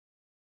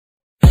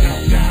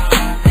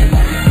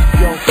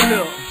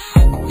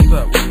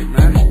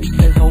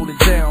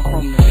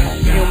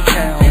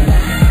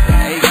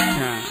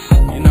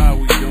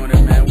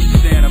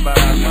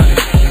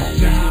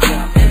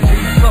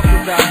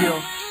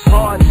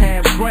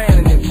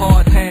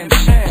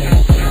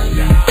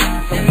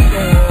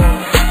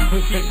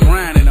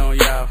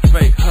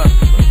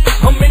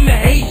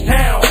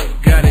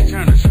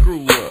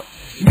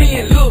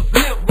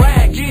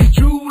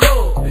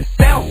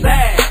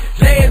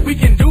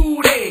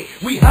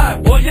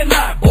you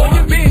not, boy,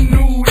 you been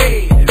new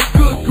red.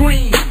 Good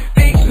green,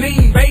 thick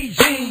lean,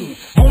 Beijing.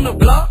 On the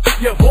block,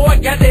 your boy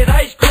got that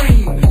ice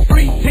cream.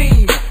 Street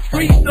team,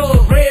 street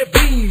thugs, red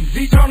beans.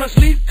 He tryna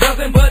sleep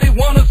cousin, but he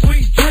want a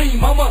sweet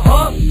dream. I'm a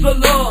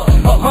hustler,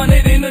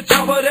 100 in the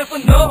chopper, that's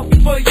enough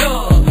for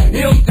ya.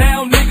 Him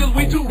town niggas,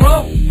 we too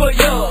rough for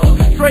ya.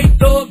 Straight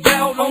thugged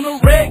out on the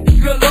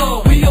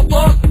regular, we'll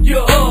fuck you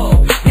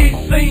up. It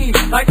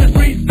seems like the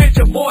streets fit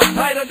your boy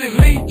tighter than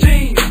Lee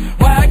jeans.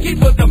 Why I keep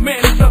with the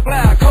man and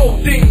supply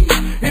codeine.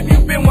 If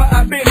you been where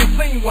I been and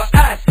seen what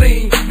I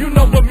seen, you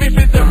know for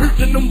Memphis the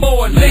hoops and them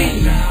boys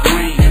lean.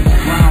 Green,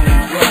 brown,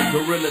 and drug,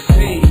 gorilla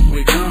team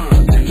with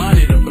guns and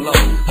money to blow.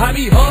 I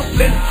be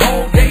hustling,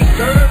 all day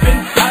serving.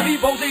 I be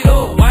posted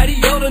up, why the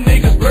other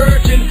niggas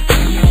virgin?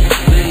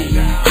 Green,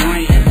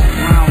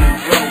 brown, and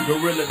drug,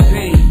 gorilla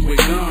team with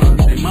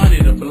guns and money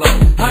to blow.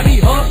 I be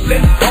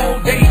hustling, all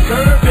day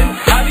serving.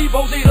 I be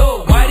posted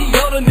up, why the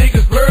other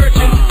niggas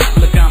virgin?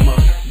 Look, I'ma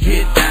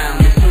get down.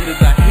 As soon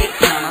as I hit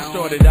town, I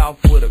started off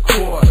with a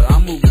quarter.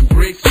 I'm moving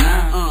bricks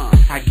now.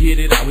 I get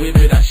it, I whip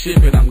it, I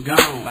ship it, I'm gone.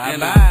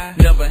 And I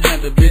never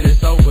handle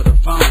business over the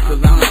phone, cause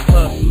I'm a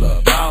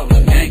hustler,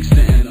 baller, gangster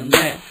in the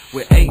Mac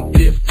with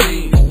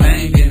 815s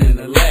banging in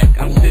the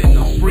lack. I'm sitting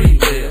on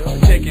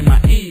Spreewell, checking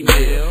my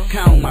email,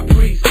 counting my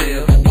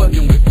pre-sales,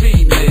 fucking with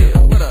females.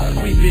 What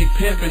up? We big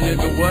pimpin',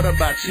 nigga, what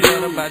about you?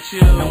 What about you?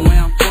 And where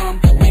I'm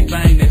from, we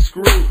bang that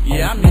screw.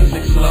 Yeah, I'm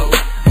music slow,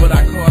 but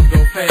our cars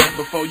go fast.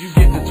 Before you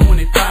get to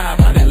 25,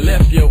 I done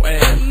left your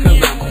ass.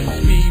 Cause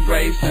I'm speed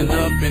racing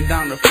up and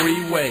down the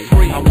freeway.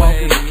 I walk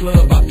in the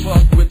club, I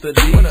fuck with the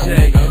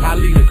DJ. I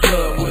leave the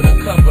club with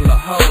a couple of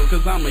hoes,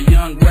 cause I'm a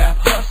young rap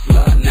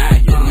hustler. Now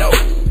you know.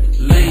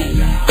 Lean,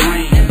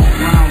 green,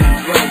 brown,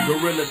 and drug,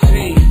 gorilla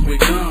team with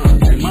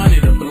guns and money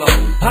to blow.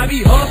 I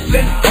be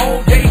hustling,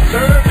 all day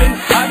serving.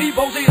 I be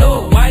posted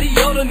up, why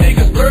the other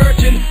niggas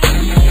virgin?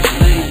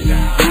 Lean,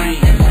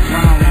 green,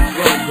 brown, and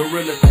drug,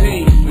 gorilla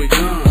team with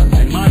guns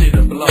and money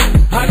to blow.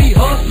 I be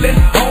hustling,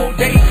 all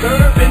day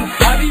serving.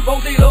 I be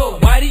posted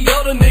up, why the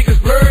other niggas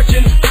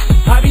virgin?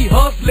 I be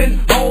hustling,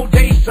 all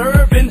day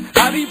serving.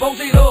 I be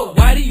posted up,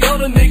 why the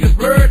other niggas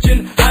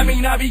virgin? I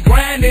mean, I be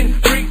grinding,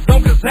 freaks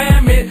don't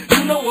concern me.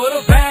 You know what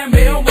a find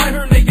me, I'm right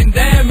here licking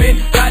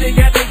diamond. Body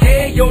got the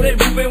head, yo, they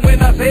moving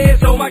when I say it.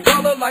 So my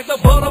color like the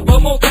butter, but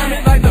more time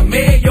it like the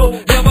mayo.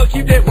 Never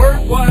keep that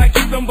word, why I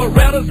keep them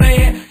Berettas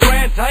in.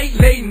 Grind tight,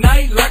 late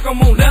night, like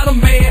I'm on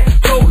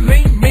Letterman. So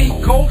lean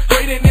me, cold,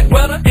 straight in this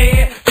weather,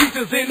 and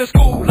teachers in the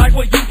school, like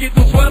where you get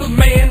them sweaters,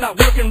 man. I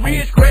work in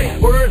Ridge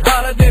Craig, words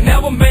hotter than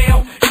ever,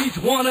 man. Each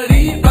one of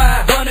these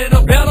 500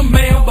 a better,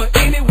 man. But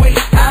anyway,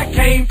 I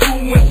came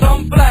through when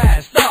some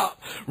flies stop.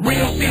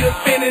 Real still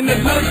spinning the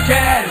good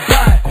guys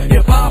die.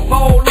 If I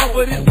fall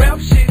over this rap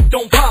shit,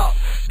 don't pop.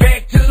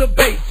 Back to the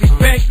basics,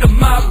 back to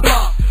my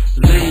block.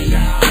 Lean,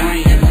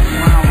 green,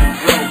 brown, and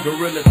drug,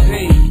 gorilla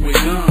team with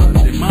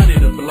guns and money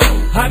to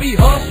blow. I be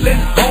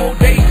hustling, all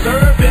day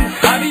serving.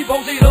 I be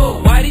posted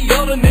up, why the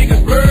other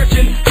niggas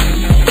virgin?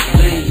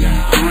 Lean,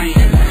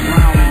 green,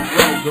 brown, and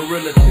drug,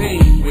 gorilla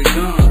team with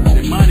guns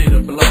and money to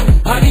blow.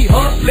 I be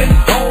hustling,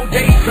 all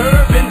day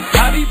serving.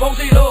 I be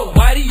posted up,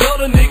 why the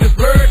other niggas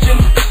virgin?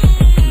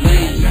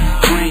 Lean,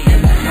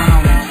 green,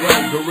 brown, and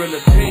drug, gorilla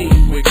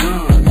team with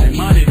guns and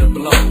money to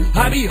blow.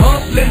 I be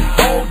hustling,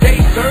 all